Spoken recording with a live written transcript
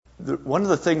One of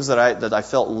the things that I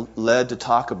felt led to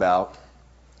talk about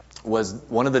was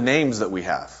one of the names that we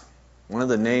have. One of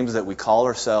the names that we call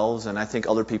ourselves, and I think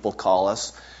other people call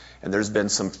us. And there's been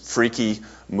some freaky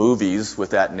movies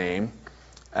with that name,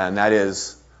 and that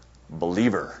is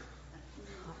believer.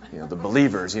 The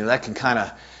believers, that can kind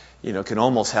of, can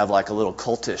almost have like a little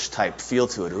cultish type feel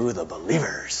to it. Ooh, the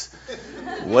believers.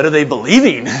 What are they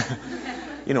believing?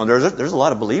 There's a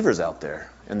lot of believers out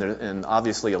there, and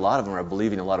obviously a lot of them are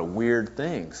believing a lot of weird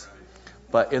things.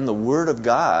 But in the Word of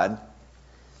God,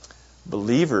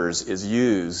 believers is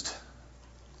used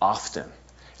often.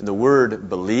 And the word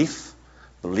belief,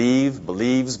 believe,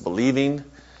 believes, believing,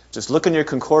 just look in your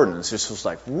concordance. It's just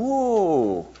like,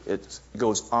 whoa! It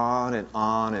goes on and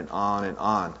on and on and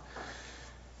on.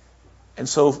 And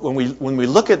so when we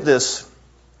look at this,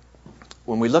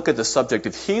 when we look at the subject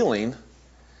of healing,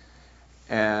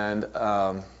 and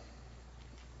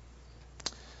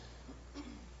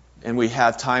we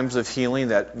have times of healing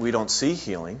that we don't see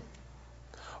healing,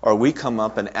 or we come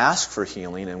up and ask for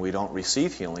healing and we don't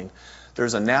receive healing,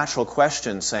 there's a natural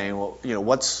question saying, well,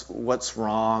 what's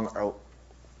wrong, or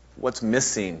what's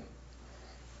missing?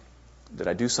 Did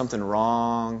I do something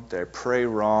wrong? Did I pray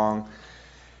wrong?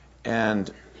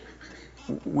 And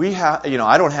we have,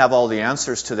 I don't have all the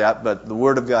answers to that, but the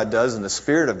Word of God does and the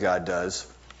Spirit of God does.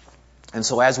 And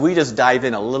so as we just dive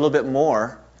in a little bit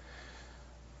more,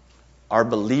 our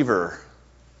believer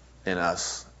in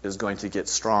us is going to get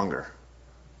stronger.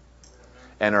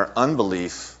 And our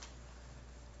unbelief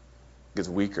gets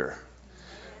weaker.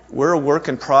 We're a work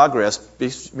in progress.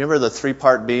 Remember the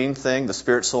three-part being thing, the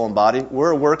spirit, soul, and body?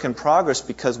 We're a work in progress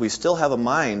because we still have a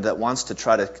mind that wants to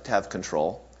try to have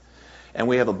control. And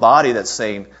we have a body that's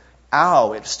saying,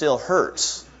 ow, it still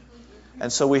hurts.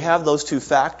 And so we have those two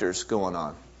factors going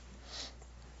on.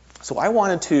 So I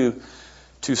wanted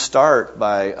to start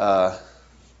by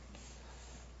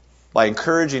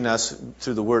encouraging us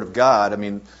through the Word of God. I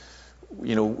mean,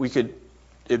 it'd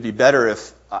be better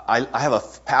if, I have a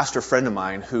pastor friend of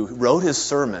mine who wrote his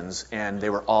sermons and they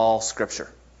were all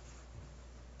Scripture.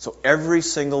 So every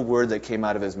single word that came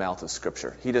out of his mouth was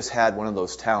Scripture. He just had one of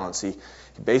those talents. He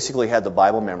basically had the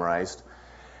Bible memorized.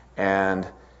 And,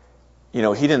 he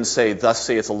didn't say, thus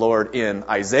saith the Lord in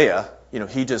Isaiah.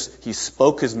 He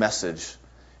spoke his message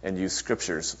and used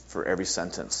Scriptures for every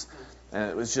sentence.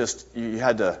 And it was just, you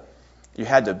had to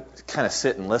kind of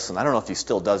sit and listen. I don't know if he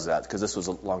still does that, because this was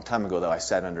a long time ago that I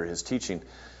sat under his teaching.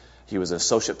 He was an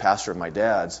associate pastor of my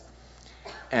dad's.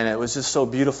 And it was just so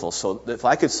beautiful. So if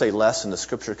I could say less and the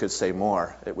Scripture could say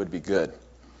more, it would be good.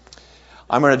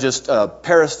 I'm going to just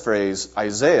paraphrase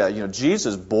Isaiah.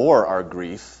 Jesus bore our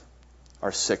grief,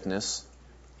 our sickness,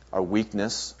 our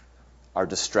weakness, our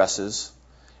distresses,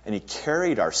 and He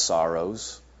carried our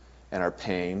sorrows and our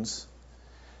pains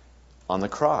on the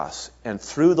cross. And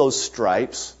through those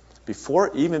stripes,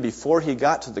 even before He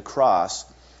got to the cross,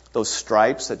 those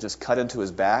stripes that just cut into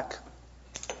His back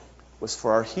was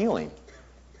for our healing.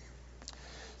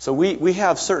 So we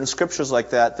have certain scriptures like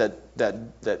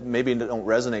that maybe don't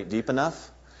resonate deep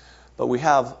enough, but we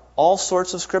have all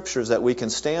sorts of scriptures that we can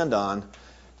stand on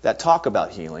that talk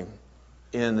about healing.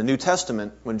 In the New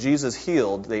Testament, when Jesus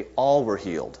healed, they all were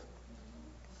healed.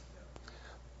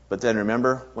 But then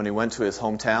remember, when He went to His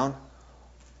hometown,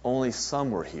 only some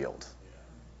were healed.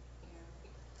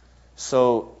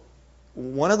 So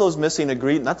one of those missing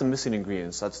ingredients, not the missing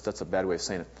ingredients, that's a bad way of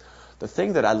saying it. The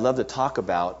thing that I love to talk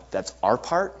about, that's our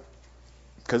part,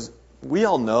 because we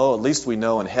all know, at least we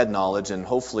know in head knowledge, and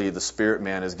hopefully the spirit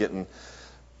man is getting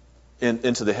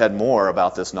into the head more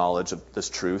about this knowledge of this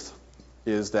truth,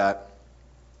 is that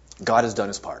God has done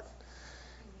His part.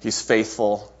 He's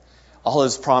faithful. All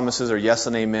His promises are yes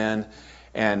and amen.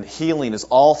 And healing is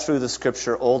all through the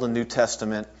Scripture, Old and New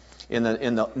Testament. In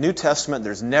the New Testament,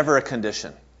 there's never a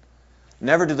condition.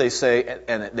 Never do they say,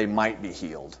 and they might be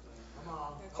healed.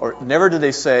 Or never do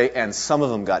they say, and some of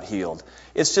them got healed.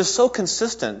 It's just so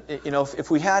consistent.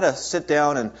 If we had to sit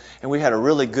down and we had a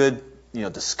really good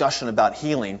discussion about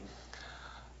healing,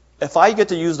 if I get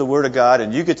to use the Word of God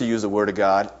and you get to use the Word of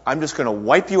God, I'm just going to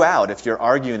wipe you out if you're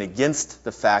arguing against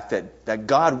the fact that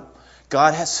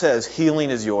God says healing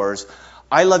is yours.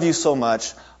 I love you so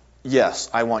much. Yes,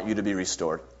 I want you to be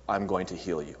restored. I'm going to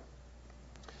heal you.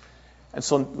 And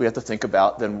so we have to think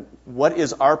about, then, what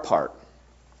is our part?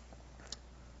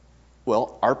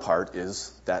 Well, our part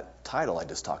is that title I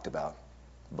just talked about,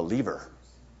 believer.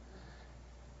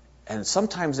 And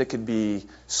sometimes it can be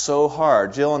so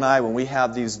hard. Jill and I, when we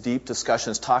have these deep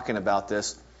discussions talking about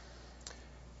this,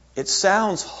 it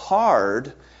sounds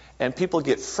hard and people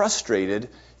get frustrated,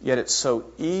 yet it's so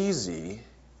easy.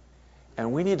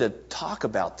 And we need to talk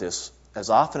about this as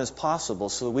often as possible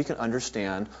so that we can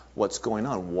understand what's going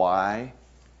on. Why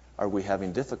are we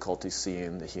having difficulty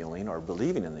seeing the healing or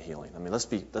believing in the healing? I mean, let's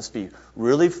be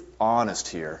really honest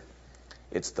here.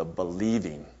 It's the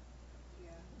believing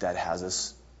that has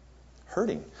us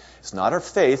hurting. It's not our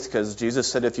faith, because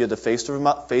Jesus said if you had the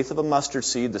faith of a mustard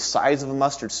seed, the size of a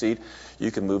mustard seed,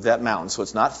 you can move that mountain. So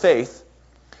it's not faith.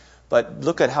 But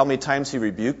look at how many times he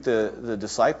rebuked the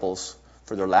disciples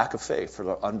for their lack of faith, for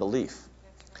their unbelief.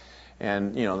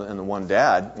 And, and the one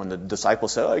dad, when the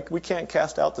disciples said, "Oh, we can't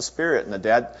cast out the spirit,"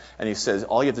 and he says,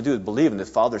 "All you have to do is believe." And the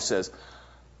father says,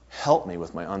 "Help me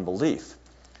with my unbelief."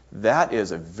 That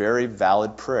is a very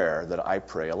valid prayer that I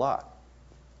pray a lot.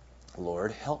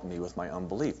 Lord, help me with my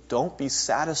unbelief. Don't be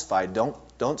satisfied.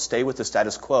 Don't stay with the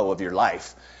status quo of your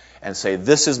life and say,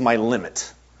 "This is my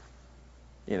limit."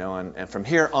 And from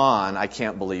here on, I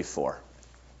can't believe for.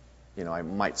 I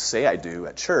might say I do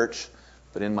at church,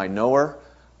 but in my knower,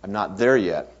 I'm not there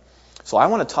yet. So I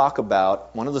want to talk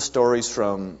about one of the stories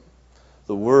from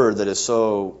the Word that is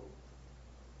so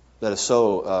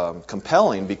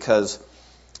compelling, because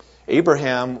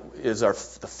Abraham is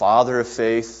the father of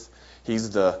faith. He's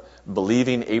the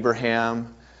believing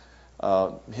Abraham.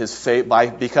 His faith,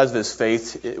 because of his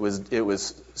faith, it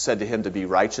was said to him to be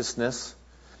righteousness.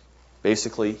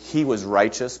 Basically, he was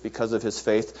righteous because of his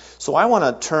faith. So I want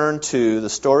to turn to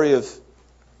the story of,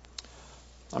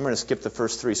 I'm going to skip the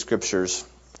first 3 scriptures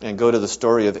and go to the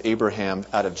story of Abraham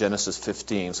out of Genesis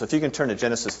 15. So if you can turn to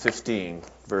Genesis 15,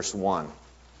 verse 1.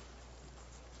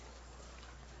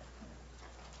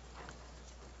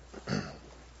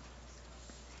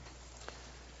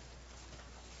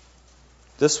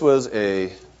 This was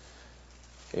a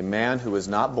man who was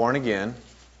not born again,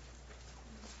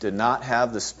 did not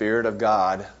have the Spirit of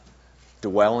God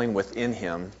dwelling within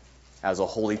him as a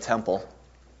holy temple.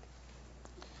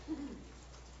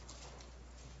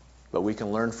 But we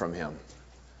can learn from him.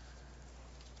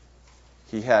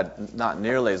 He had not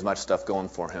nearly as much stuff going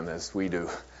for him as we do.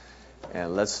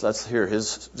 And let's hear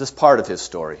just part of his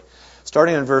story.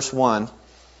 Starting in verse 1.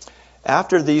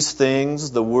 After these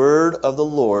things, the word of the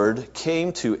Lord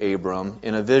came to Abram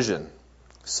in a vision,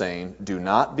 saying, "Do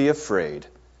not be afraid,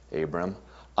 Abram.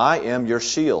 I am your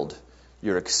shield,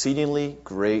 your exceedingly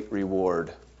great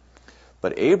reward."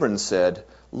 But Abram said,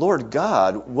 "Lord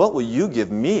God, what will you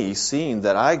give me, seeing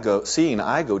I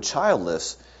go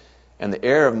childless, and the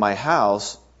heir of my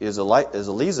house is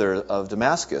Eliezer of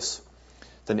Damascus?"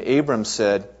 Then Abram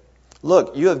said,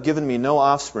 "Look, you have given me no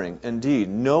offspring. Indeed,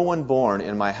 no one born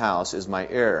in my house is my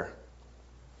heir."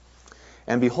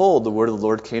 And behold, the word of the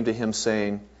Lord came to him,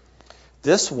 saying,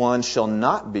 "This one shall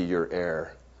not be your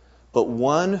heir, but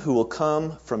one who will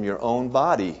come from your own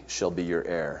body shall be your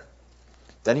heir."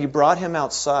 Then he brought him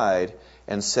outside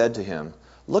and said to him,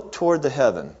 "Look toward the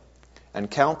heaven and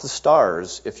count the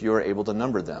stars, if you are able to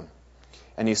number them."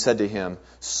 And he said to him,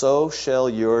 "So shall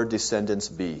your descendants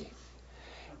be."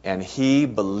 And he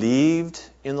believed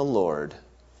in the Lord,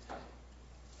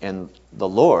 and the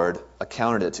Lord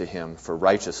accounted it to him for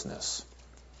righteousness.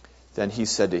 Then he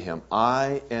said to him,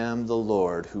 "I am the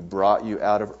Lord who brought you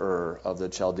out of Ur of the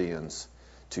Chaldeans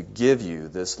to give you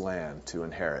this land to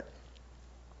inherit."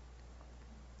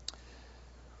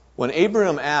 When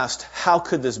Abraham asked, how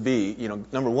could this be?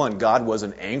 Number one, God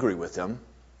wasn't angry with him.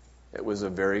 It was a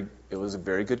very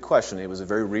good question. It was a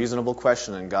very reasonable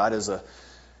question, and God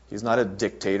He's not a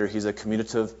dictator. He's a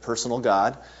communicative, personal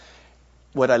God.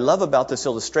 What I love about this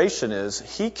illustration is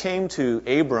he came to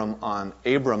Abram on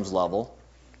Abram's level.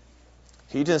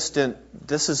 He just didn't.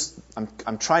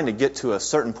 I'm trying to get to a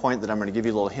certain point that I'm going to give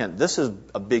you a little hint. This is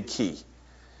a big key.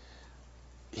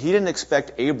 He didn't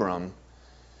expect Abram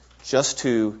just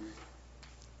to,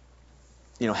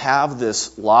 have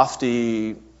this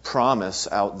lofty promise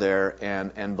out there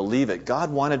and believe it. God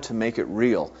wanted to make it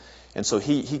real. And so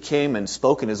he came and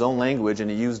spoke in his own language,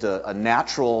 and he used a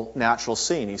natural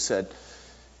scene. He said,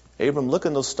 "Abram, look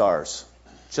in those stars.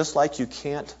 Just like you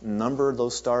can't number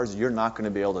those stars, you're not going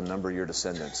to be able to number your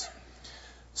descendants."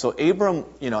 So Abram,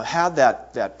 had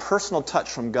that personal touch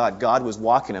from God. God was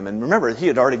walking him. And remember, he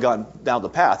had already gone down the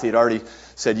path. He had already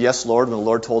said, "Yes, Lord," when the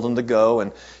Lord told him to go.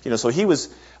 And, so he was,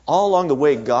 all along the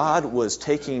way, God was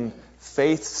taking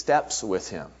faith steps with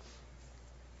him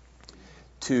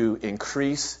to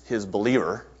increase his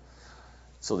believer,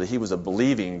 so that he was a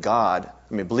believing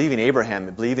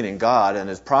Abraham, believing in God and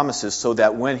his promises, so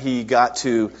that when he got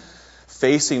to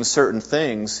facing certain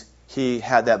things, he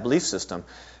had that belief system.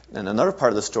 And another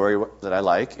part of the story that I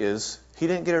like is he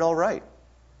didn't get it all right.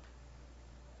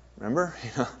 Remember?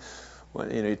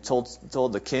 When he told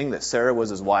the king that Sarah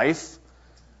was his wife.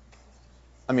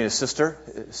 his sister,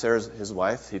 Sarah's his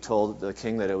wife. He told the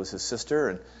king that it was his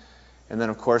sister. And then,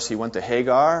 of course, he went to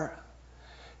Hagar.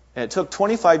 And it took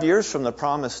 25 years from the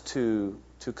promise to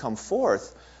come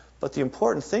forth. But the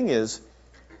important thing is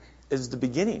the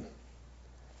beginning.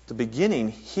 The beginning,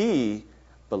 he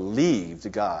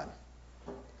believed God.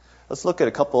 Let's look at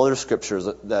a couple other scriptures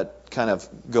that kind of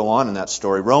go on in that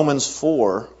story. Romans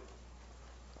 4,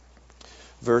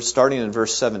 starting in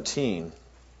verse 17.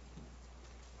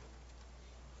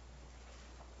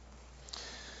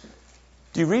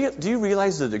 Do you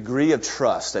realize the degree of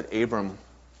trust that Abram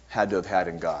had to have had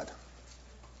in God?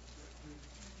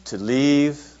 To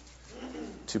leave,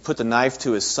 to put the knife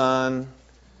to his son,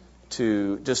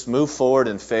 to just move forward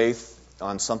in faith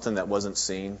on something that wasn't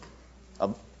seen.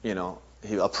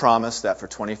 A promise that for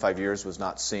 25 years was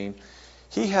not seen.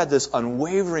 He had this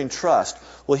unwavering trust.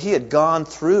 Well, he had gone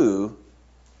through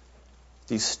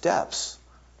these steps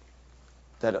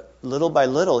that little by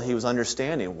little he was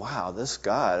understanding, wow, this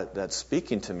God that's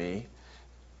speaking to me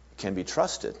can be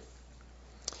trusted.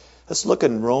 Let's look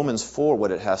in Romans 4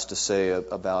 what it has to say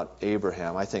about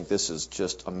Abraham. I think this is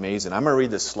just amazing. I'm going to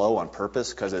read this slow on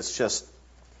purpose because there's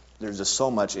just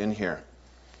so much in here.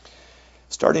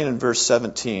 Starting in verse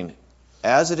 17,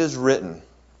 as it is written,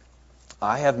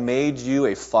 I have made you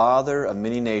a father of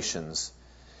many nations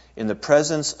in the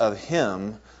presence of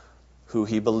him who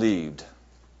he believed.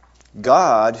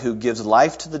 God, who gives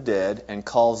life to the dead and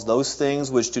calls those things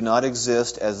which do not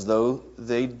exist as though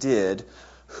they did,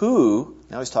 who,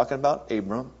 now he's talking about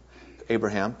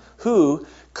Abraham, who,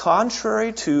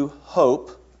 contrary to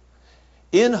hope,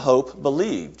 in hope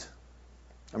believed.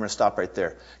 I'm going to stop right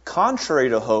there. Contrary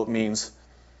to hope means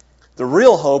the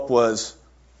real hope was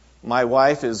my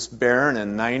wife is barren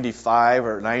and 95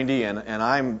 or 90 and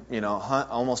I'm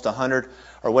almost 100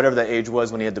 or whatever that age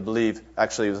was when he had to believe.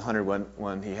 Actually, he was 100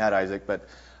 when he had Isaac, but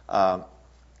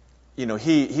he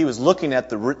was looking at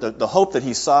the hope that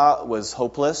he saw was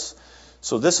hopeless.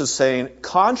 So this is saying,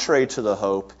 contrary to the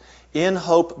hope, in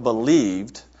hope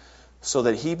believed, so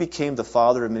that he became the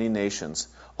father of many nations,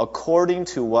 according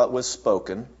to what was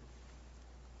spoken.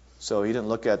 So he didn't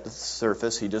look at the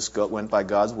surface, he just went by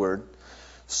God's word.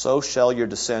 So shall your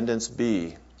descendants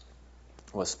be,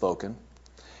 was spoken.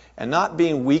 And not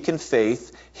being weak in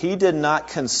faith, he did not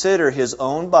consider his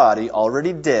own body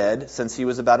already dead, since he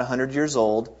was about 100 years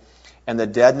old, and the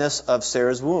deadness of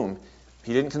Sarah's womb.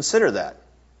 He didn't consider that.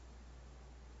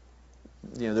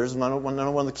 There's one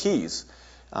of the keys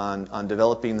on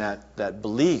developing that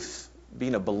belief,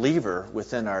 being a believer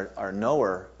within our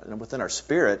knower, within our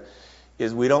spirit,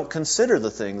 is we don't consider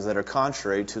the things that are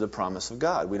contrary to the promise of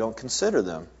God. We don't consider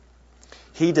them.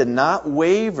 He did not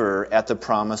waver at the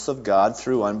promise of God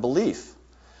through unbelief,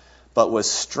 but was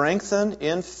strengthened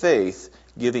in faith,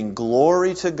 giving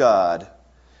glory to God.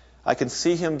 I can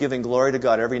see him giving glory to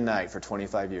God every night for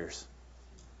 25 years.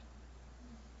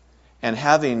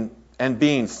 And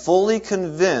being fully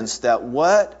convinced that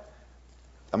what,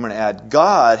 I'm going to add,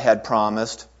 God had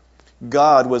promised,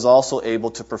 God was also able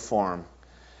to perform.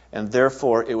 And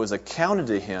therefore it was accounted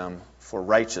to him for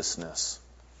righteousness.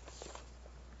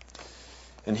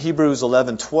 In Hebrews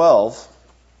 11:12,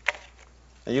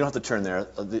 and you don't have to turn there,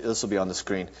 this will be on the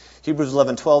screen. Hebrews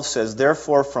 11:12 says,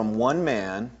 therefore from one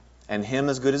man, and him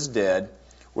as good as dead,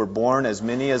 were born as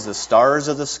many as the stars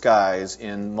of the skies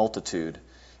in multitude,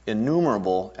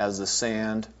 innumerable as the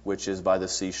sand which is by the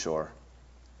seashore.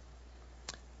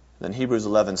 Then Hebrews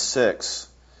 11:6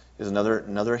 is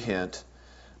another hint.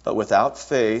 But without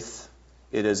faith,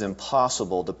 it is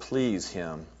impossible to please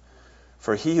him.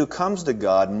 For he who comes to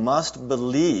God must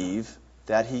believe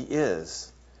that he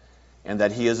is, and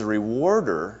that he is a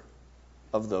rewarder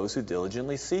of those who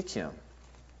diligently seek him.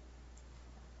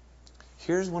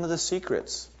 Here's one of the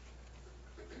secrets.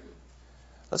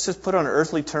 Let's just put on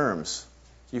earthly terms.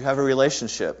 You have a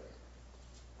relationship.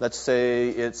 Let's say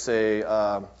it's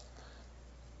a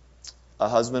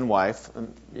husband-wife,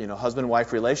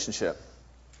 husband-wife relationship.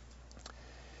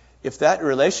 If that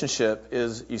relationship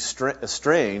is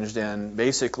estranged and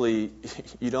basically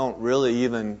you don't really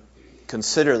even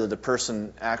consider that the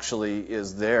person actually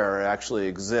is there or actually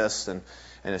exists and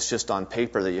it's just on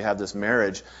paper that you have this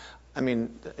marriage, I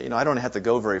don't have to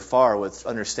go very far with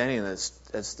understanding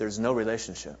that there's no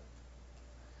relationship.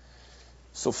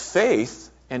 So faith,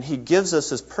 and he gives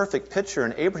us this perfect picture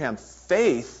in Abraham,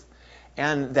 faith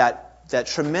and that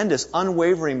tremendous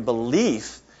unwavering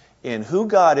belief in who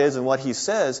God is and what he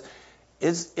says,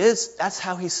 that's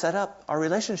how he set up our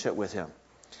relationship with him.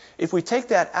 If we take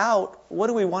that out, what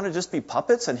do we want to just be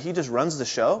puppets and he just runs the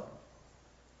show?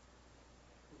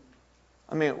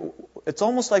 It's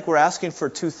almost like we're asking for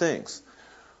two things.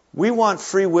 We want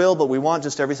free will, but we want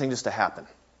just everything just to happen.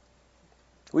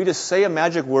 We just say a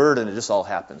magic word and it just all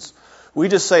happens. We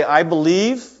just say, I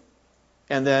believe,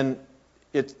 and then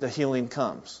the healing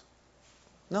comes.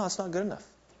 No, it's not good enough.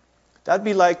 That'd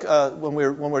be like when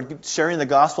we're sharing the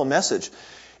gospel message.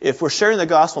 If we're sharing the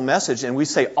gospel message and we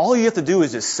say, all you have to do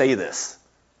is just say this.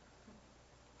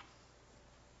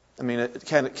 I mean,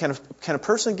 can a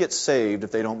person get saved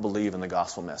if they don't believe in the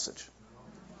gospel message?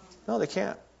 No, they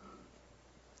can't.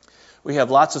 We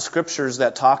have lots of scriptures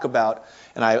that talk about,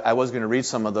 and I was going to read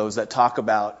some of those, that talk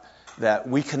about that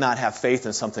we cannot have faith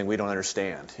in something we don't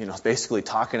understand. You know, basically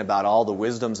talking about all the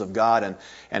wisdoms of God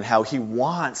and how He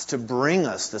wants to bring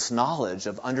us this knowledge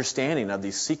of understanding of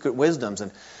these secret wisdoms.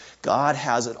 And God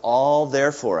has it all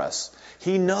there for us.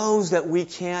 He knows that we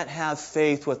can't have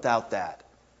faith without that.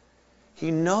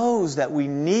 He knows that we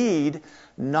need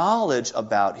knowledge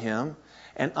about Him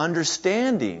and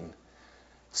understanding.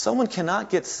 Someone cannot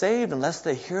get saved unless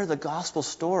they hear the gospel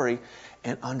story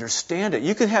and understand it.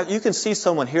 You can see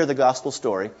someone hear the gospel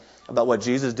story about what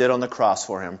Jesus did on the cross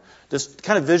for him. Just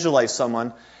kind of visualize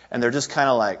someone, and they're just kind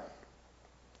of like,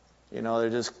 they're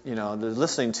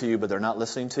listening to you, but they're not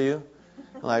listening to you.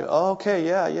 Like, oh, okay,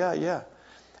 yeah.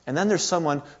 And then there's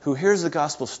someone who hears the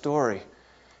gospel story,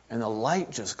 and the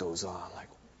light just goes on. Like,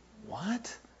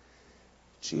 what?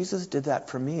 Jesus did that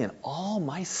for me, and all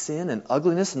my sin and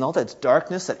ugliness and all that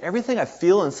darkness, that everything I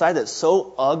feel inside that's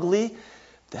so ugly,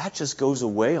 that just goes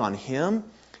away on Him,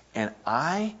 and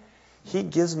He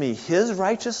gives me His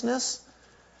righteousness,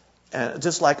 and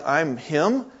just like I'm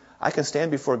Him, I can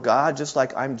stand before God just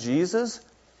like I'm Jesus,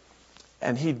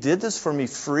 and He did this for me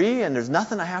free, and there's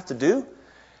nothing I have to do.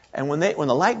 And when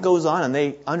the light goes on and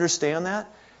they understand that,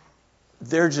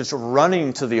 they're just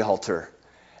running to the altar.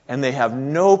 And they have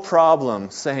no problem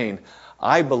saying,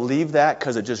 I believe that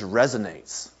because it just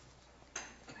resonates.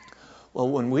 Well,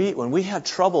 when we have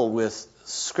trouble with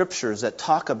scriptures that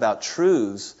talk about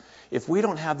truths, if we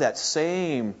don't have that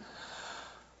same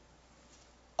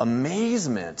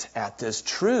amazement at this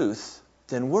truth,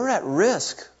 then we're at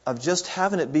risk of just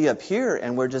having it be up here,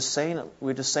 and we're just saying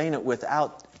it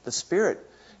without the Spirit,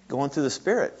 going through the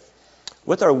Spirit.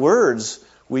 With our words,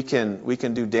 we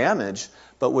can do damage,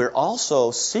 but we're also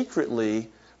secretly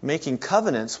making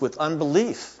covenants with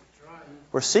unbelief.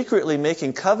 We're secretly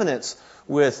making covenants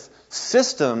with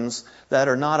systems that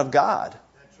are not of God.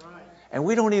 And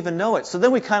we don't even know it. So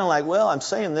then we kind of like, well, I'm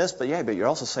saying this, but you're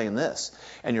also saying this.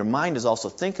 And your mind is also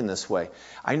thinking this way.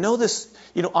 I know this,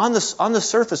 on the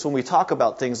surface when we talk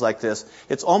about things like this,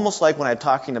 it's almost like when I'm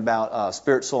talking about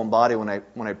spirit, soul, and body, when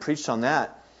I preached on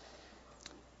that,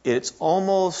 it's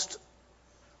almost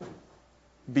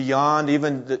beyond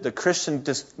even the Christian,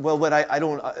 but I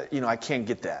don't, I can't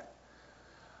get that.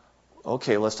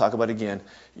 Okay, let's talk about it again.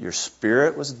 Your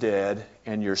spirit was dead,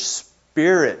 and your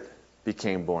spirit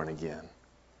became born again.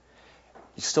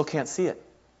 You still can't see it.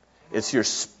 It's your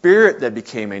spirit that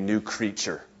became a new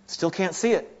creature. Still can't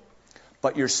see it.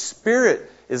 But your spirit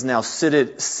is now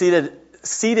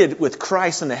seated with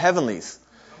Christ in the heavenlies.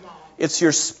 It's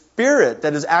your spirit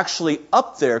that is actually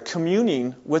up there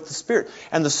communing with the Spirit.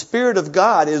 And the Spirit of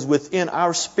God is within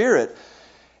our spirit.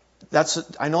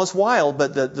 I know it's wild,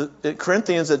 but the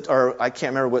Corinthians, I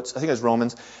can't remember I think it's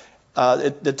Romans,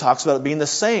 it talks about it being the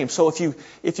same. So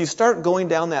if you start going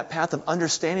down that path of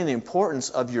understanding the importance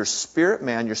of your spirit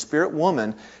man, your spirit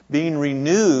woman, being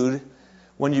renewed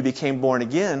when you became born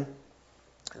again,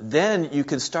 then you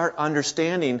can start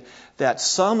understanding that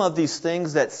some of these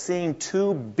things that seem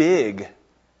too big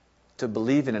to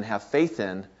believe in and have faith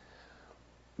in,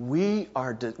 we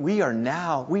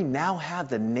now have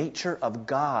the nature of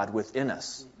God within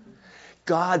us.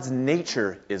 God's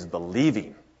nature is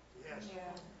believing.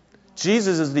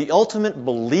 Jesus is the ultimate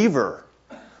believer.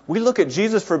 We look at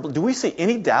Jesus do we see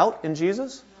any doubt in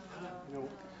Jesus?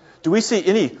 Do we see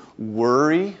any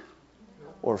worry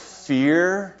or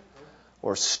fear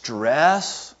or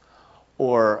stress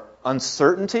or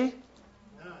uncertainty?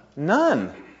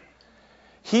 None.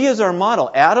 He is our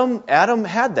model. Adam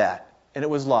had that, and it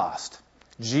was lost.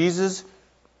 Jesus,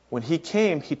 when He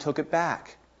came, He took it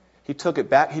back. He took it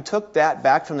back. He took that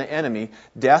back from the enemy.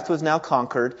 Death was now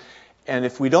conquered. And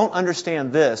if we don't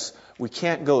understand this, we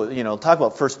can't go, talk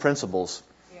about first principles.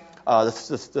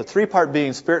 The three-part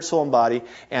being spirit, soul, and body,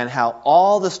 and how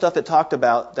all the stuff that talked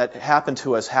about that happened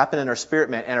to us happened in our spirit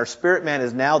man. And our spirit man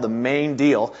is now the main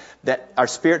deal. That our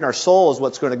spirit and our soul is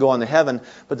what's going to go on to heaven,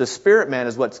 but the spirit man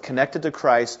is what's connected to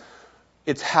Christ.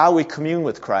 It's how we commune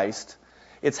with Christ.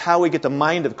 It's how we get the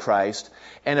mind of Christ.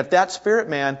 And if that spirit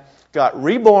man got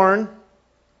reborn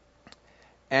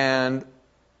and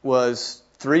was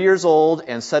 3 years old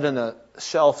and sat in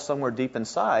shelf somewhere deep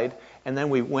inside, and then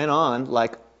we went on,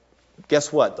 like,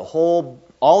 guess what?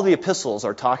 All the epistles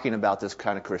are talking about this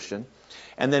kind of Christian,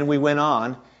 and then we went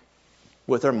on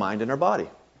with our mind and our body.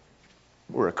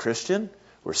 We're a Christian,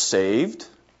 we're saved,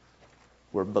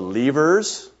 we're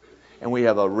believers, and we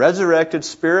have a resurrected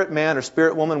spirit man or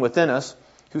spirit woman within us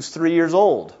who's 3 years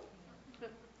old.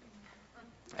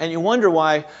 And you wonder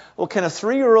why, well, can a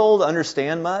 3-year-old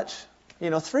understand much?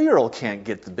 3-year-old can't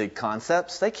get the big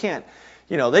concepts. They can't,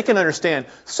 they can understand,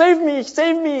 save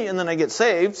me, and then I get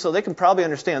saved, so they can probably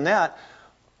understand that.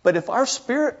 But if our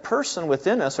spirit person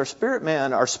within us, our spirit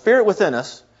man, our spirit within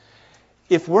us,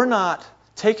 if we're not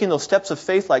taking those steps of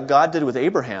faith like God did with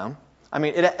Abraham,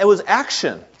 it was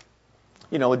action.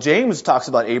 James talks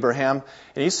about Abraham,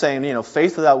 and he's saying,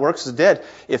 faith without works is dead.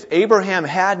 If Abraham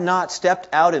had not stepped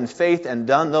out in faith and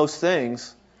done those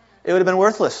things, it would have been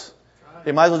worthless.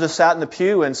 They might as well just sat in the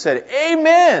pew and said,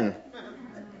 Amen!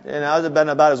 And that would have been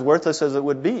about as worthless as it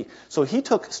would be. So he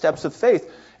took steps of faith,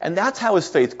 and that's how his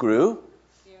faith grew.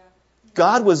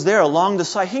 God was there along the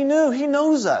side. He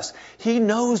knows us. He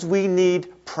knows we need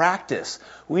practice.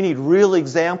 We need real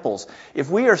examples. If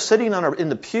we are sitting in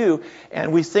the pew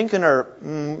and we think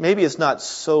maybe it's not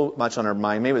so much on our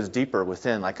mind, maybe it's deeper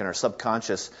within, like in our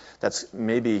subconscious, that's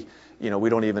maybe, we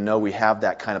don't even know we have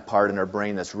that kind of part in our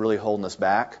brain that's really holding us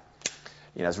back.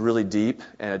 It's really deep,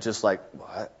 and it's just like,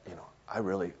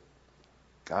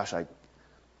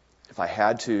 if I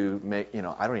had to make,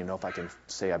 I don't even know if I can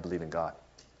say I believe in God.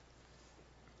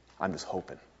 I'm just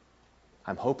hoping.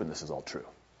 I'm hoping this is all true.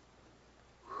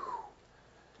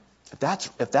 If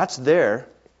that's there,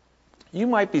 you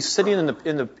might be sitting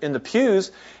in the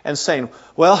pews and saying,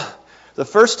 well, the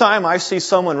first time I see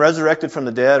someone resurrected from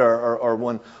the dead, or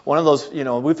when one of those,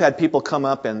 we've had people come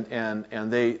up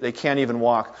and they can't even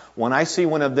walk. When I see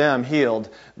one of them healed,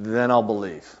 then I'll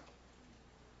believe.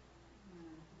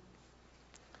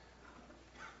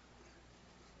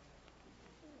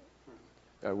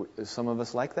 Is some of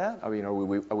us like that? Are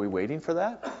we waiting for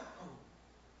that?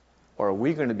 Or are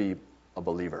we going to be a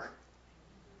believer?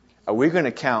 Are we going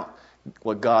to count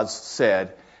what God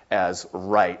said as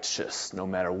righteous, no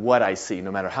matter what I see,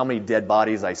 no matter how many dead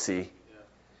bodies I see?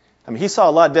 He saw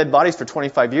a lot of dead bodies for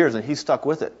 25 years, and he stuck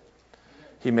with it.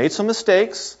 He made some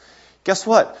mistakes. Guess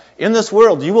what? In this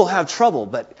world, you will have trouble,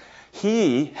 but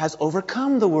he has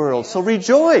overcome the world, so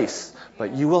rejoice.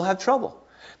 But you will have trouble.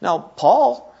 Now,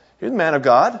 Paul, he's a man of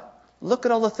God. Look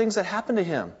at all the things that happened to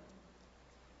him.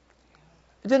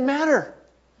 It didn't matter.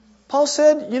 Paul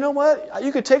said, you know what?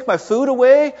 You could take my food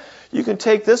away. You can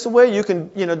take this away. You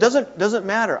can, doesn't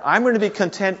matter. I'm going to be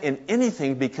content in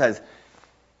anything because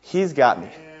he's got me.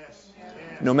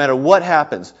 No matter what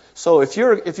happens. So if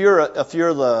you're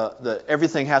the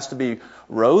everything has to be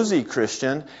rosy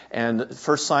Christian and the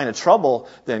first sign of trouble,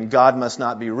 then God must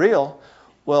not be real.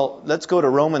 Well, let's go to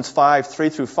Romans 5, 3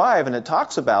 through 5, and it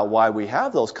talks about why we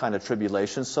have those kind of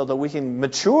tribulations so that we can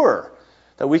mature,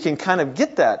 that we can kind of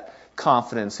get that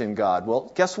confidence in God.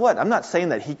 Well, guess what? I'm not saying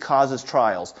that he causes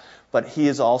trials, but he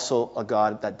is also a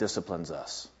God that disciplines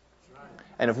us.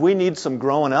 And if we need some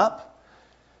growing up,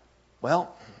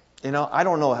 well, I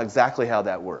don't know exactly how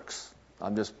that works.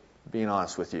 I'm just being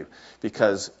honest with you.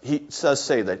 Because he does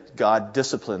say that God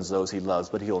disciplines those he loves,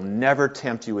 but he will never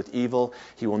tempt you with evil.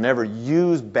 He will never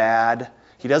use bad.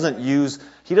 He doesn't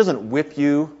whip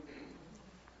you.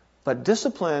 But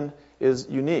discipline is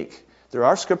unique. There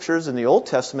are scriptures in the Old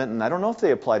Testament, and I don't know if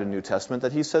they apply to New Testament,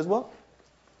 that he says, well,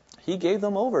 he gave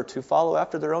them over to follow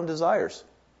after their own desires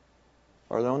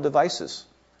or their own devices.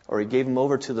 Or he gave them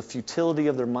over to the futility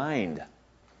of their mind.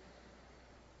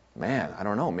 Man, I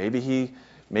don't know.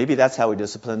 Maybe that's how he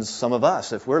disciplines some of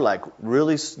us. If we're like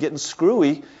really getting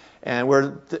screwy and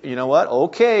we're,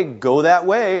 okay, go that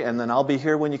way and then I'll be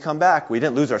here when you come back. We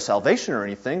didn't lose our salvation or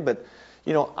anything, but,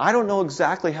 I don't know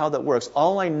exactly how that works.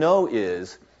 All I know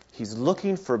is he's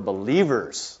looking for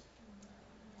believers.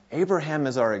 Abraham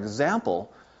is our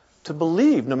example to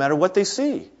believe no matter what they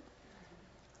see.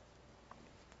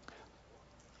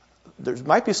 There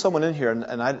might be someone in here,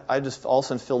 and I just all of a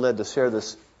sudden feel led to share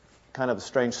this kind of a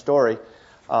strange story.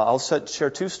 I'll share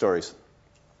two stories.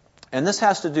 And this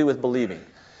has to do with believing.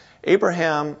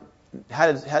 Abraham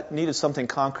needed something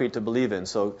concrete to believe in.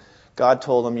 So God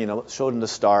told him, showed him the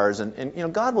stars.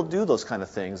 And God will do those kind of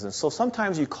things. And so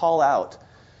sometimes you call out.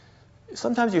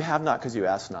 Sometimes you have not because you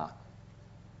ask not.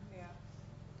 Yeah.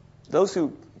 Those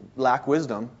who lack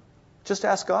wisdom, just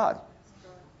ask God.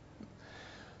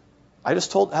 I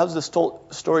was this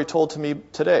story told to me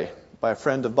today by a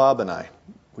friend of Bob and I.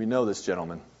 We know this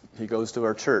gentleman. He goes to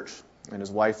our church, and his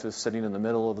wife is sitting in the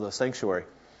middle of the sanctuary.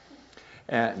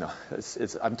 And no,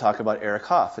 I'm talking about Eric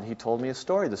Hoff, and he told me a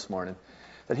story this morning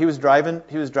that he was driving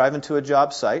to a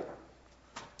job site,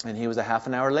 and he was a half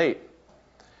an hour late.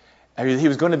 He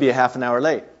was going to be a half an hour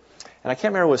late. And I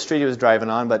can't remember what street he was driving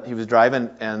on, but he was driving,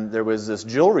 and there was this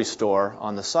jewelry store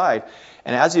on the side.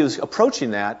 And as he was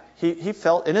approaching that, he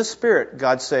felt in his spirit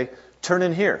God say, "Turn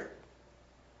in here."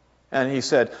 And he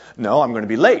said, "No, I'm going to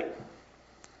be late."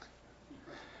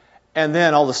 And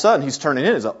then all of a sudden, he's turning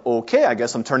in. He's like, "Okay, I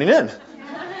guess I'm turning in."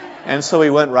 And so he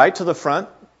went right to the front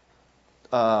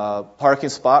parking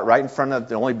spot, right in front of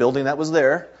the only building that was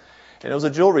there. And it was a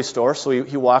jewelry store, so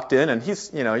he walked in, and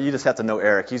he's, you just have to know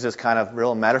Eric. He's just kind of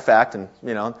real matter of fact, and,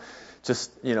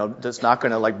 just not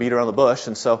going to like beat around the bush.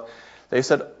 And so they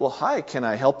said, "Well, hi, can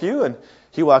I help you?" And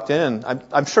he walked in, and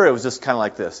I'm sure it was just kind of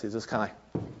like this. He's just kind of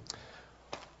like,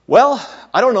 "Well,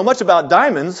 I don't know much about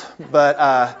diamonds,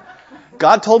 but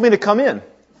God told me to come in."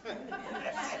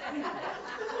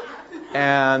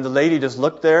 And the lady just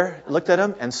looked at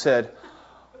him and said,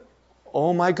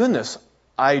 "Oh my goodness,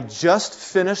 I just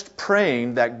finished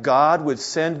praying that God would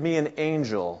send me an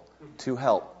angel to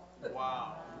help."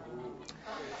 Wow.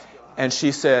 And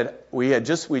she said, we'd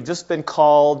just been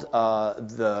called,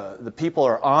 the people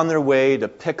are on their way to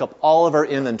pick up all of our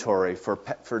inventory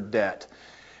for debt.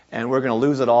 And we're going to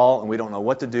lose it all, and we don't know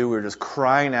what to do. We were just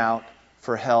crying out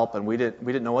for help, and we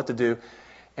didn't know what to do.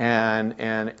 And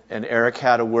Eric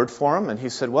had a word for him, and he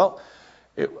said, "Well,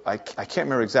 I can't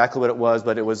remember exactly what it was,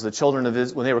 but it was the children of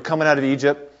Israel. When they were coming out of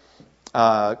Egypt,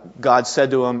 God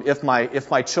said to them, if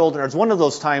my children," it's one of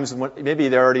those times when maybe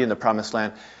they're already in the promised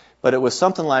land, but it was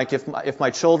something like, if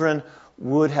my children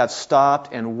would have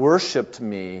stopped and worshipped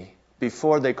me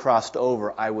before they crossed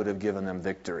over, I would have given them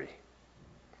victory.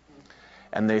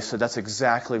 And they said, "That's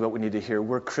exactly what we need to hear.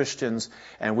 We're Christians,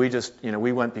 and we just,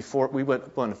 we went before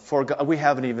God. We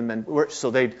haven't even been."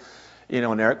 So they,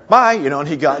 and Eric, bye, and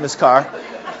he got in his car,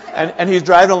 and he's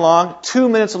driving along. 2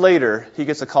 minutes later, he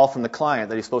gets a call from the client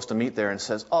that he's supposed to meet there, and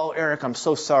says, "Oh, Eric, I'm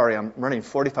so sorry. I'm running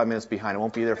 45 minutes behind. I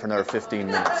won't be there for another 15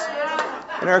 minutes."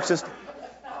 And Eric's just,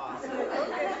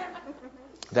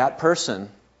 that person.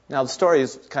 Now the story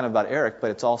is kind of about Eric,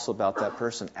 but it's also about that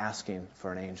person asking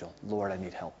for an angel. "Lord, I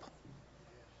need help."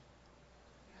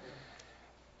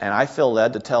 And I feel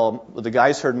led to tell, the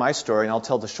guys heard my story, and I'll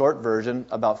tell the short version.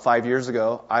 About 5 years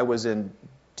ago, I was in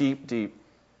deep, deep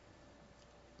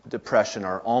depression,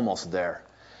 or almost there.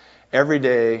 Every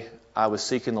day, I was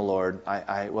seeking the Lord.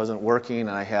 I wasn't working,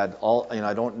 and I had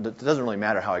it doesn't really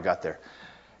matter how I got there.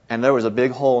 And there was a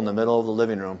big hole in the middle of the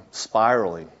living room,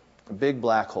 spiraling, a big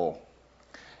black hole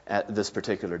at this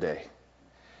particular day.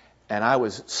 And I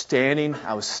was standing,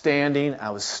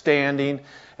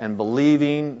 and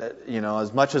believing that,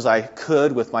 as much as I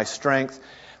could with my strength,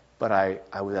 but I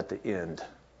was at the end.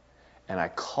 And I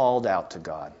called out to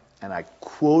God, and I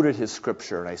quoted His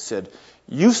scripture, and I said,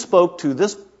 "You spoke to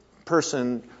this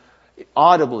person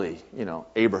audibly,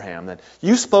 Abraham, that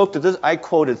you spoke to this." I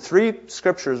quoted 3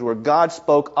 scriptures where God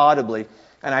spoke audibly,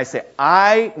 and I say,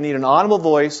 "I need an audible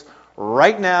voice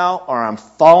right now, or I'm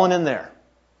falling in there."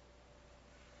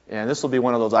 And this will be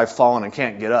one of those I've fallen and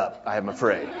can't get up, I'm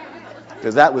afraid.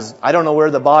 Because I don't know where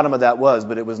the bottom of that was,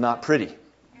 but it was not pretty.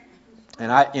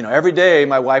 And every day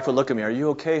my wife would look at me, "Are you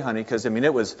okay, honey?" Because,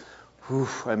 it was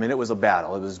a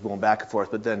battle. It was going back and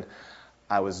forth. But then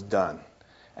I was done.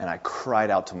 And I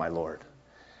cried out to my Lord.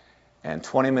 And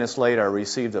 20 minutes later, I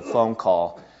received a phone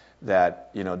call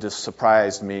that, just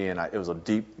surprised me. And it was a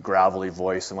deep, gravelly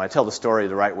voice. And when I tell the story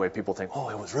the right way, people think, "Oh,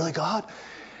 it was really God?"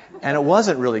 And it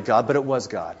wasn't really God, but it was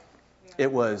God.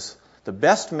 It was the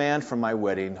best man from my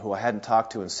wedding, who I hadn't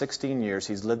talked to in 16 years.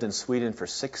 He's lived in Sweden for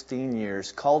 16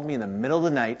 years, called me in the middle of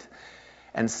the night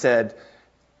and said,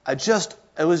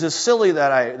 it was just silly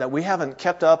that we haven't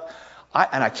kept up.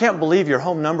 And I can't believe your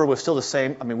home number was still the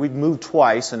same. We'd moved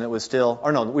twice, and it was still,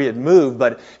 we had moved,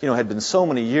 but, it had been so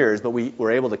many years, but we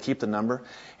were able to keep the number.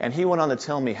 And he went on to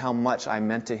tell me how much I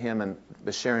meant to him and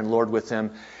was sharing Lord with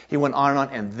him. He went on and on,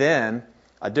 and then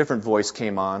a different voice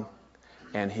came on,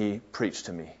 and he preached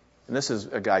to me. And this is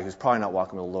a guy who's probably not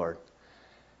walking with the Lord.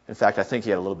 In fact, I think he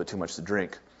had a little bit too much to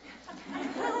drink.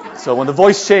 So when the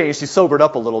voice changed, he sobered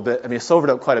up a little bit. He sobered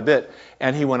up quite a bit.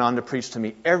 And he went on to preach to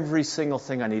me every single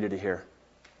thing I needed to hear.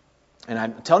 And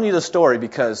I'm telling you the story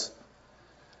because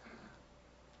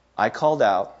I called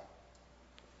out.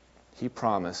 He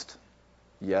promised.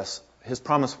 Yes, his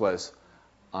promise was,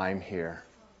 "I'm here.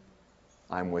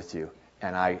 I'm with you."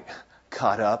 And I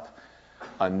got up,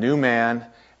 a new man,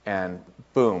 and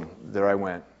boom, there I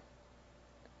went.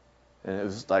 And it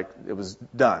was like, it was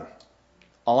done.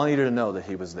 All I needed to know that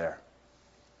He was there.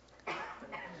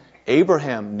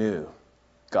 Abraham knew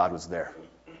God was there.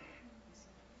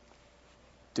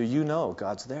 do you know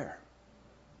God's there?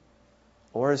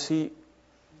 Or is He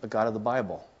the God of the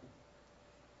Bible?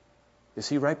 Is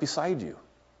He right beside you?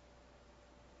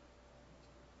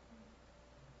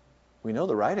 We know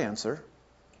the right answer,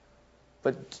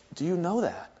 but do you know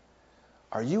that?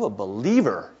 Are you a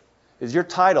believer? Is your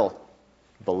title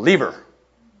believer?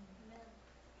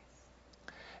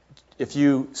 If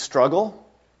you struggle,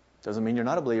 doesn't mean you're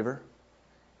not a believer.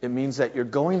 It means that you're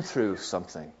going through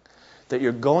something, that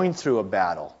you're going through a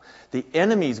battle. The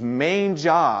enemy's main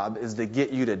job is to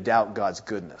get you to doubt God's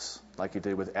goodness, like he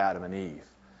did with Adam and Eve.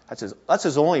 That's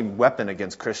his only weapon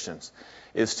against Christians,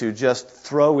 is to just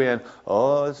throw in,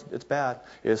 oh, it's bad.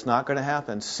 It's not going to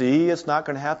happen. See, it's not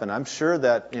going to happen. I'm sure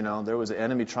that, there was an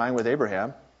enemy trying with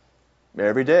Abraham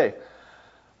every day.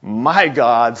 My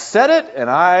God said it, and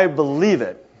I believe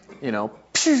it. Then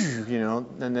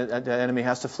the enemy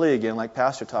has to flee again, like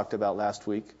Pastor talked about last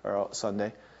week or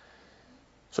Sunday.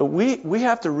 So we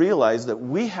have to realize that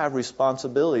we have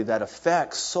responsibility that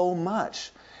affects so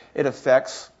much. It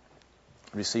affects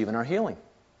receiving our healing.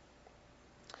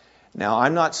 Now,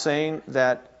 I'm not saying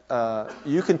that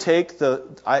you can take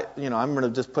I'm going to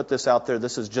just put this out there.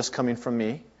 This is just coming from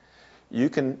me. You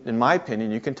can, in my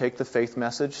opinion, you can take the faith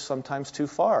message sometimes too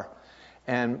far.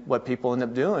 And what people end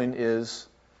up doing is,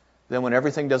 then when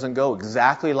everything doesn't go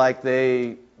exactly like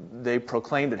they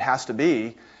proclaimed it has to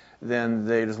be, then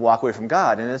they just walk away from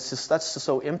God. And that's just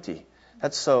so empty.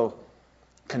 That's so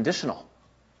conditional.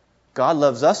 God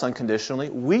loves us unconditionally.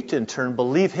 We, in turn,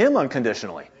 believe Him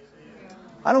unconditionally.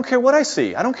 I don't care what I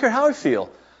see. I don't care how I feel.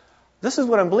 This is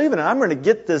what I'm believing in. I'm going to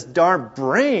get this darn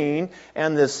brain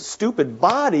and this stupid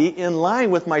body in line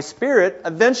with my spirit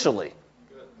eventually.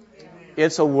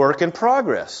 It's a work in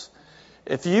progress.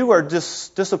 If you are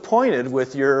disappointed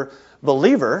with your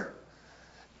believer,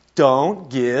 don't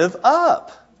give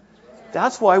up.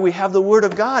 That's why we have the Word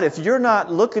of God. If you're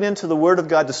not looking into the Word of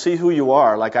God to see who you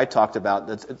are, like I talked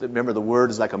about, remember the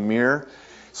Word is like a mirror.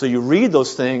 So you read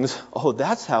those things, oh,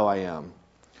 that's how I am.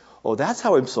 Oh, that's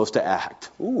how I'm supposed to act.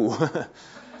 Ooh.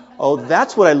 Oh,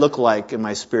 that's what I look like in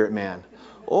my spirit man.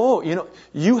 Oh,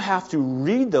 you have to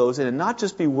read those and not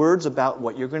just be words about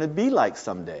what you're going to be like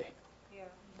someday.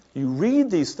 You read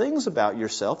these things about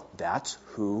yourself, that's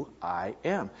who I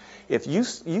am. If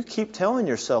you keep telling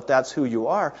yourself that's who you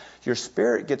are, your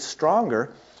spirit gets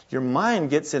stronger, your mind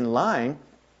gets in line,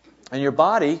 and your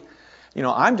body,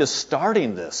 I'm just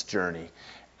starting this journey.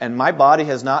 And my body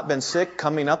has not been sick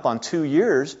coming up on 2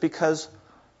 years because,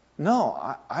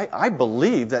 no, I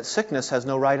believe that sickness has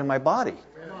no right in my body.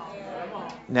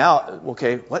 Now,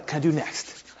 okay, what can I do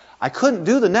next? I couldn't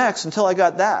do the next until I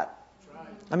got that.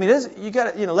 I mean,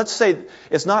 let's say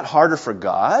it's not harder for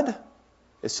God.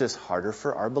 It's just harder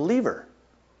for our believer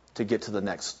to get to the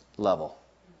next level.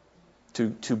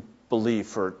 To believe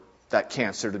for that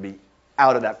cancer to be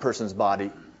out of that person's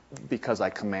body because I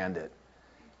command it.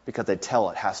 Because I tell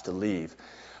it has to leave.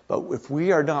 But if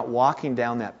we are not walking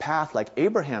down that path like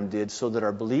Abraham did so that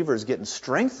our believer is getting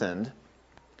strengthened,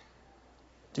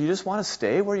 do you just want to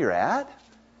stay where you're at?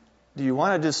 Do you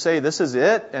want to just say, this is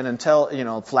it, and until,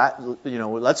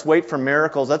 let's wait for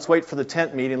miracles, let's wait for the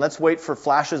tent meeting, let's wait for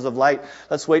flashes of light,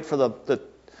 let's wait for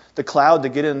the cloud to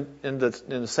get in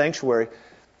the sanctuary.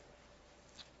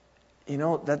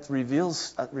 That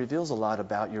reveals a lot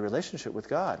about your relationship with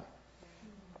God.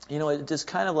 It's just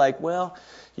kind of like, well,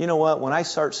 you know what, when I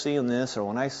start seeing this, or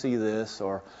when I see this,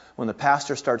 or when the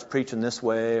pastor starts preaching this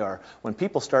way, or when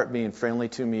people start being friendly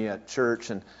to me at church,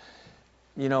 and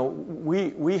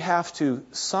we have to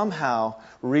somehow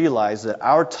realize that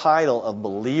our title of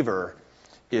believer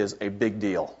is a big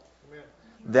deal. Amen.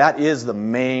 That is the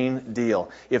main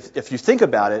deal. If you think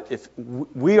about it, if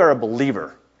we are a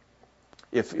believer,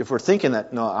 if we're thinking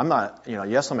that, no, I'm not,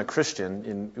 yes, I'm a Christian,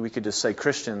 and we could just say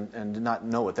Christian and not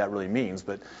know what that really means,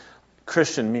 but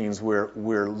Christian means we're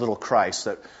little Christ,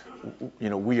 that,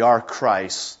 we are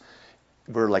Christ.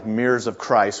 We're like mirrors of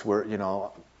Christ.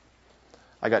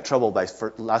 I got trouble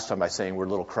last time by saying we're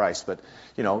little Christ, but,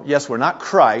 yes, we're not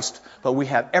Christ, but we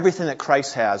have everything that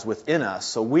Christ has within us.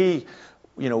 So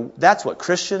that's what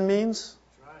Christian means.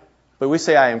 But we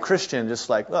say I am Christian just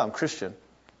like, well, I'm Christian.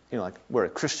 Like we're a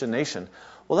Christian nation.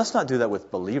 Well, let's not do that with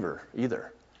believer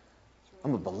either.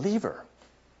 I'm a believer.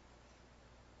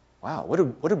 Wow, what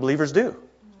do believers do?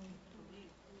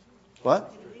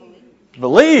 What?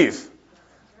 Believe.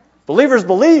 Believers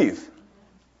believe.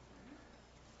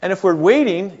 And if we're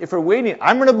waiting,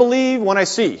 I'm going to believe when I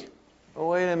see. Oh,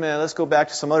 wait a minute, let's go back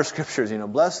to some other scriptures.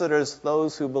 Blessed are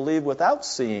those who believe without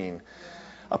seeing.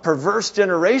 A perverse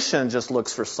generation just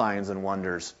looks for signs and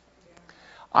wonders.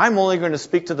 I'm only going to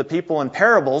speak to the people in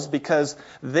parables because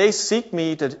they seek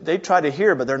me they try to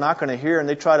hear, but they're not going to hear, and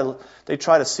they try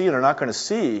to see, and they're not going to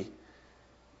see.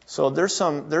 So there's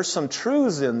some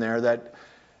truths in there that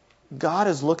God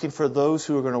is looking for those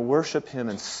who are going to worship Him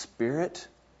in spirit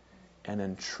and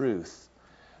in truth,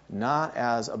 not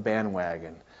as a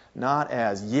bandwagon, not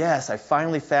as, yes, I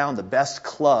finally found the best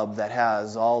club that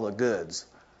has all the goods.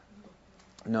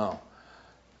 No.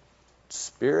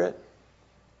 Spirit.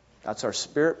 That's our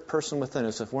spirit person within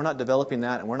us. If we're not developing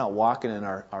that and we're not walking in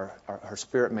our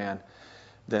spirit man,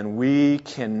 then we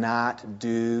cannot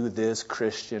do this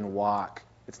Christian walk.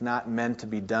 It's not meant to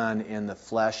be done in the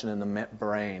flesh and in the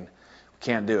brain. We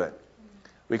can't do it.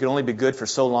 We can only be good for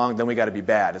so long, then we got to be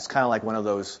bad. It's kind of like one of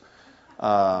those.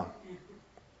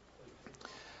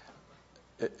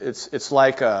 It's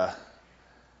like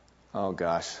oh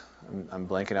gosh, I'm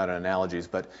blanking out on analogies.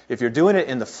 But if you're doing it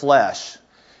in the flesh,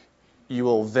 you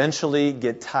will eventually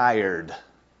get tired,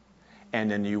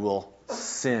 and then you will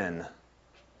sin.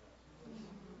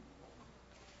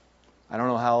 I don't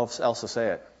know how else to say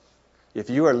it. If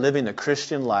you are living a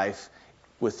Christian life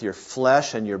with your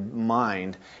flesh and your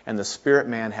mind, and the spirit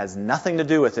man has nothing to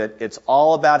do with it, it's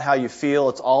all about how you feel,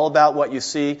 it's all about what you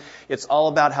see, it's all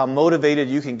about how motivated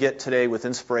you can get today with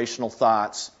inspirational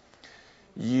thoughts,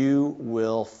 you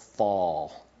will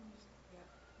fall.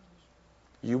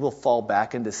 You will fall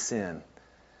back into sin.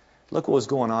 Look what was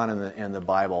going on in the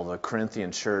Bible. The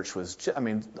Corinthian church was,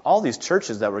 all these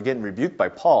churches that were getting rebuked by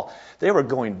Paul, they were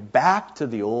going back to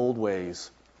the old ways,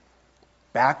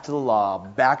 back to the law,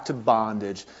 back to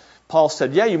bondage. Paul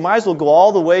said, yeah, you might as well go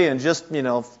all the way and just,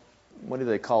 what do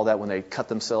they call that when they cut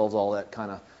themselves, all that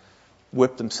kind of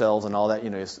whip themselves and all that,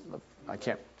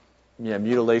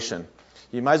 mutilation.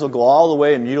 You might as well go all the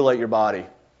way and mutilate your body,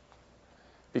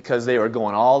 because they were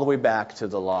going all the way back to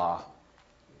the law.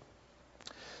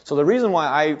 So the reason why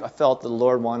I felt the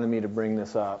Lord wanted me to bring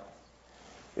this up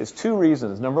is two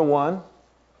reasons. Number one,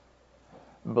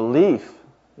 belief,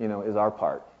 is our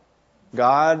part.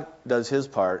 God does His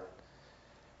part,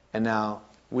 and now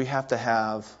we have to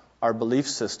have our belief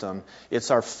system.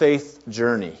 It's our faith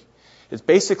journey. It's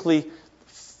basically,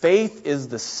 faith is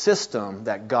the system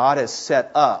that God has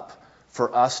set up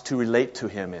for us to relate to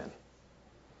Him in.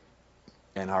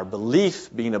 And our belief,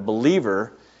 being a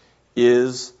believer,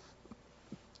 is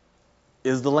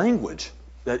the language,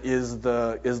 that is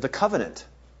the covenant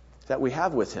that we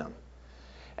have with Him.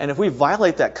 And if we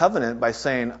violate that covenant by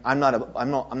saying, I'm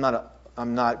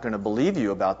not going to believe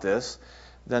you about this,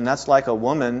 then that's like a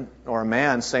woman or a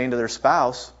man saying to their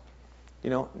spouse,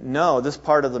 no, this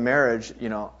part of the marriage,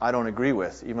 I don't agree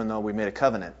with, even though we made a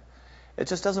covenant. It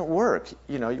just doesn't work.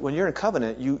 When you're in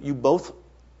covenant, you both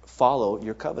follow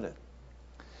your covenant.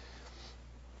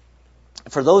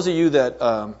 For those of you that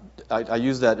I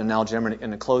use that analogy, I'm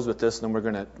going to close with this, and then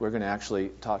we're going to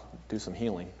actually do some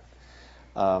healing.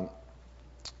 I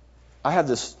have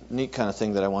this neat kind of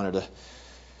thing that I wanted to.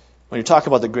 When you talk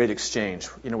about the great exchange,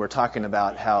 we're talking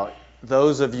about how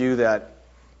those of you that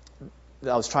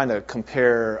I was trying to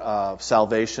compare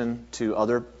salvation to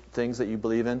other things that you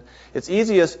believe in. It's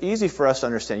easy for us to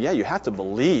understand. Yeah, you have to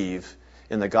believe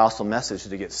in the gospel message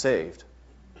to get saved.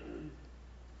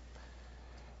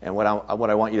 And what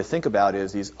I want you to think about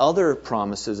is these other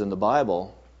promises in the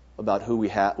Bible about who we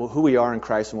are in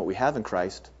Christ and what we have in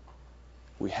Christ.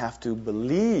 We have to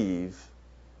believe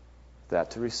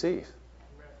that to receive.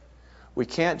 We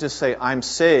can't just say, I'm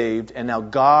saved, and now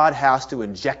God has to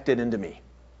inject it into me.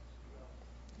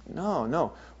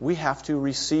 No. We have to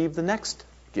receive the next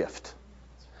gift.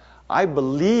 I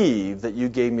believe that you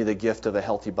gave me the gift of a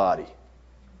healthy body,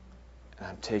 and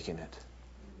I'm taking it.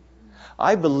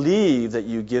 I believe that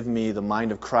you give me the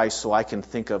mind of Christ so I can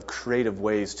think of creative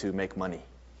ways to make money.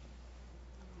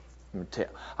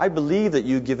 I believe that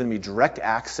you've given me direct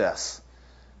access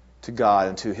to God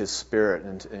and to His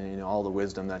Spirit and all the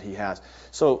wisdom that He has.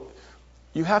 So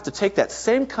you have to take that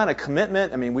same kind of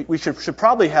commitment. We should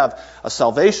probably have a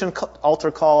salvation altar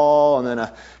call and then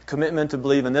a commitment to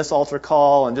believe in this altar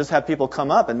call and just have people come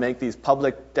up and make these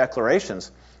public declarations.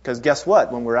 Because guess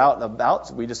what? When we're out and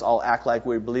about, we just all act like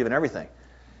we believe in everything.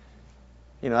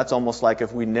 That's almost like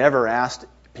if we never asked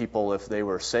people if they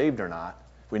were saved or not.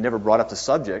 We never brought up the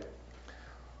subject.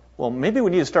 Well, maybe we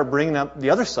need to start bringing up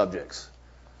the other subjects.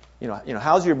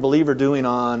 How's your believer doing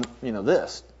on,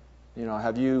 this?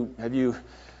 Have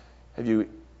you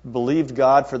believed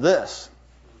God for this?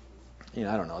 I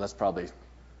don't know.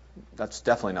 That's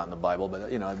definitely not in the Bible,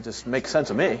 but it just makes sense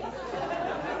to me.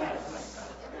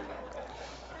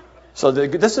 So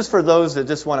this is for those that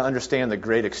just want to understand the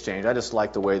great exchange. I just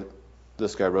like the way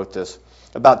this guy wrote this.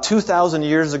 About 2,000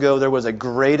 years ago, there was a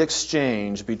great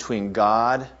exchange between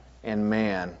God and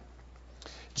man.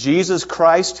 Jesus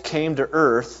Christ came to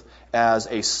earth as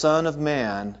a son of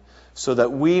man so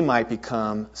that we might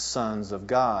become sons of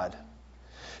God.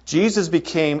 Jesus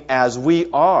became as we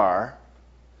are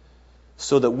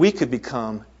so that we could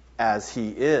become as He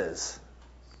is.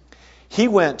 He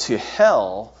went to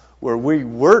hell where we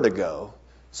were to go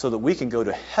so that we can go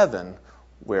to heaven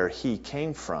where He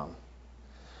came from.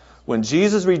 When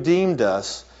Jesus redeemed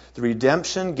us, the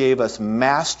redemption gave us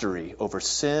mastery over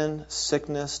sin,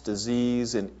 sickness,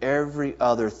 disease, and every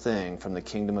other thing from the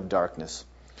kingdom of darkness.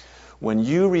 When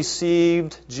you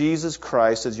received Jesus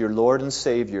Christ as your Lord and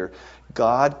Savior,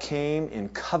 God came in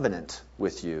covenant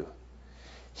with you.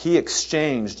 He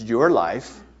exchanged your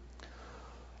life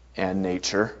and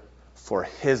nature for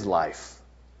His life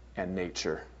and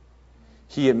nature.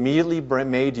 He immediately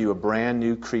made you a brand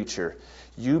new creature.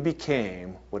 You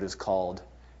became what is called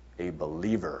a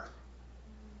believer.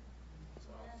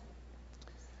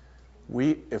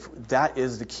 If that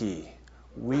is the key,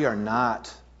 we are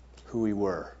not who we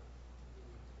were.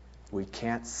 We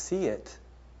can't see it,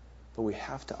 but we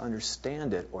have to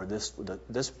understand it. Or this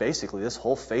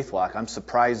whole faith walk, I'm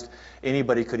surprised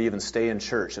anybody could even stay in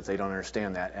church if they don't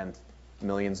understand that, and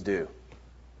millions do.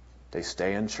 They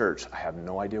stay in church. I have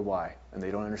no idea why, and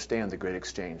they don't understand the great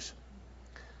exchange.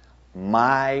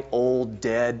 My old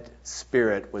dead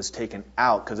spirit was taken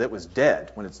out because it was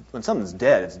dead. When something's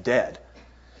dead, it's dead.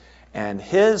 And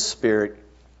His spirit,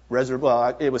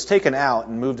 it was taken out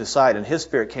and moved aside, and His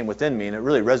spirit came within me, and it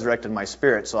really resurrected my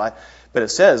spirit. But it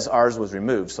says ours was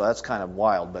removed, so that's kind of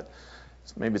wild. But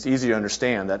maybe it's easier to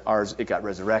understand that it got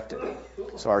resurrected.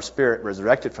 So our spirit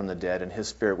resurrected from the dead, and His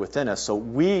spirit within us. So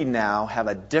we now have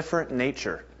a different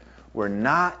nature. We're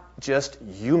not just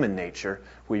human nature.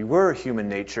 We were human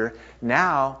nature.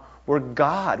 Now we're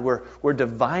God. We're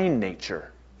divine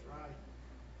nature.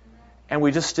 And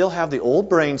we just still have the old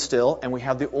brain still, and we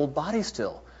have the old body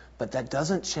still. But that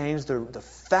doesn't change the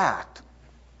fact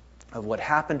of what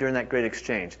happened during that great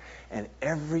exchange. And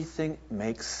everything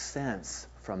makes sense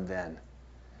from then.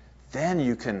 Then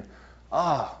you can,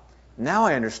 now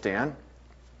I understand.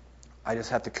 I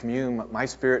just have to commune my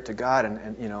spirit to God,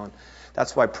 and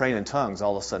that's why praying in tongues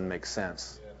all of a sudden makes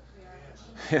sense.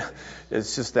 Yeah.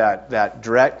 It's just that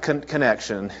direct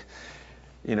connection,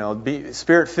 be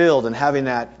spirit filled and having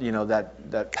that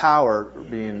that power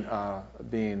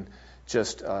being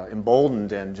just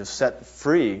emboldened and just set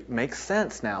free makes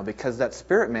sense now, because that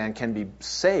spirit man can be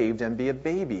saved and be a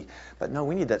baby. But no,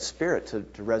 we need that spirit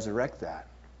to resurrect that.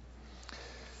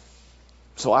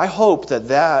 So I hope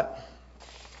that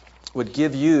would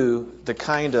give you the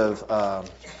kind of,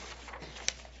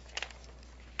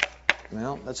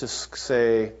 let's just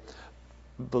say,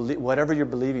 whatever you're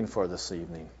believing for this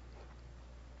evening.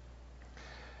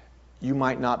 You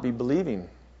might not be believing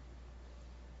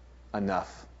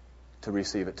enough to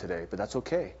receive it today, but that's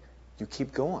okay. You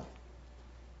keep going.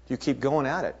 You keep going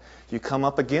at it. You come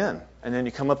up again, and then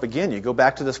you come up again. You go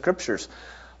back to the Scriptures.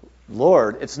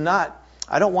 Lord, it's not,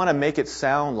 I don't want to make it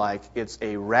sound like it's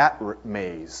a rat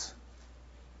maze.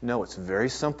 No, it's very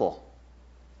simple.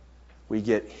 We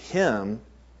get Him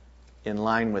in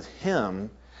line with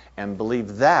Him and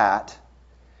believe that,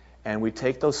 and we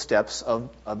take those steps of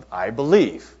I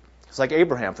believe. It's like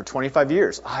Abraham for 25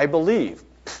 years. I believe.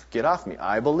 Get off me.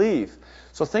 I believe.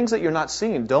 So things that you're not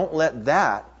seeing, don't let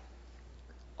that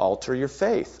alter your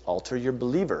faith, alter your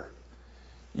believer.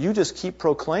 You just keep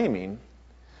proclaiming.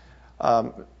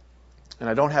 And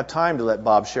I don't have time to let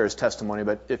Bob share his testimony,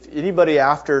 but if anybody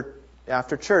after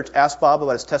church asked Bob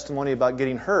about his testimony about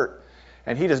getting hurt,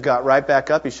 and he just got right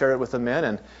back up, he shared it with the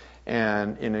men,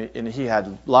 and he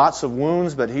had lots of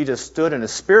wounds, but he just stood in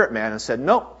his spirit, man, and said,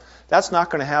 nope, that's not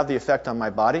going to have the effect on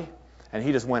my body. And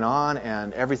he just went on,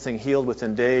 and everything healed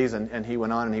within days, and he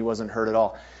went on, and he wasn't hurt at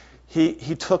all.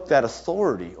 He took that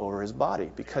authority over his body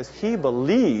because he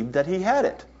believed that he had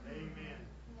it. Amen.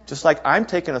 Just like I'm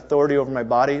taking authority over my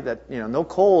body that no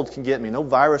cold can get me, no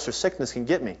virus or sickness can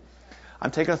get me. I'm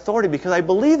taking authority because I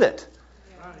believe it.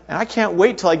 And I can't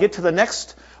wait till I get to the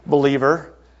next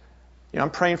believer. I'm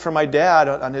praying for my dad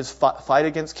on his fight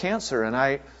against cancer, and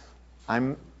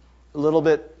I'm a little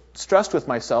bit stressed with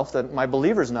myself that my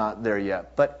believer's not there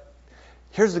yet. But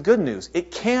here's the good news.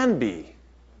 It can be.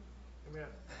 Amen.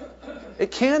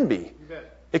 It can be.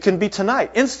 It can be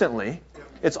tonight, instantly. Yeah.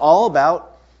 It's all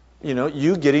about,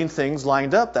 you getting things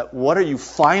lined up. That what are you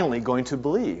finally going to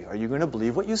believe? Are you going to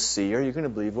believe what you see? Or are you going to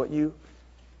believe what you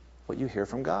hear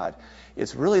from God?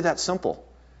 It's really that simple.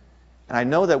 And I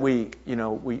know that we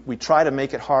try to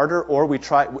make it harder, or we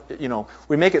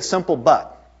make it simple,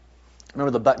 but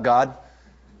Remember the but God?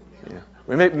 Yeah.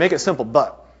 We make it simple,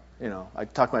 but. I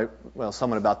talked to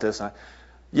someone about this. And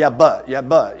but,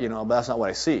 but that's not what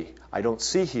I see. I don't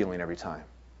see healing every time.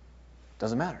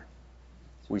 Doesn't matter.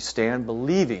 We stand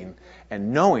believing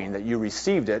and knowing that you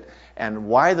received it, and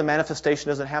why the manifestation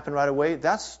doesn't happen right away,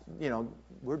 that's,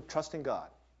 we're trusting God.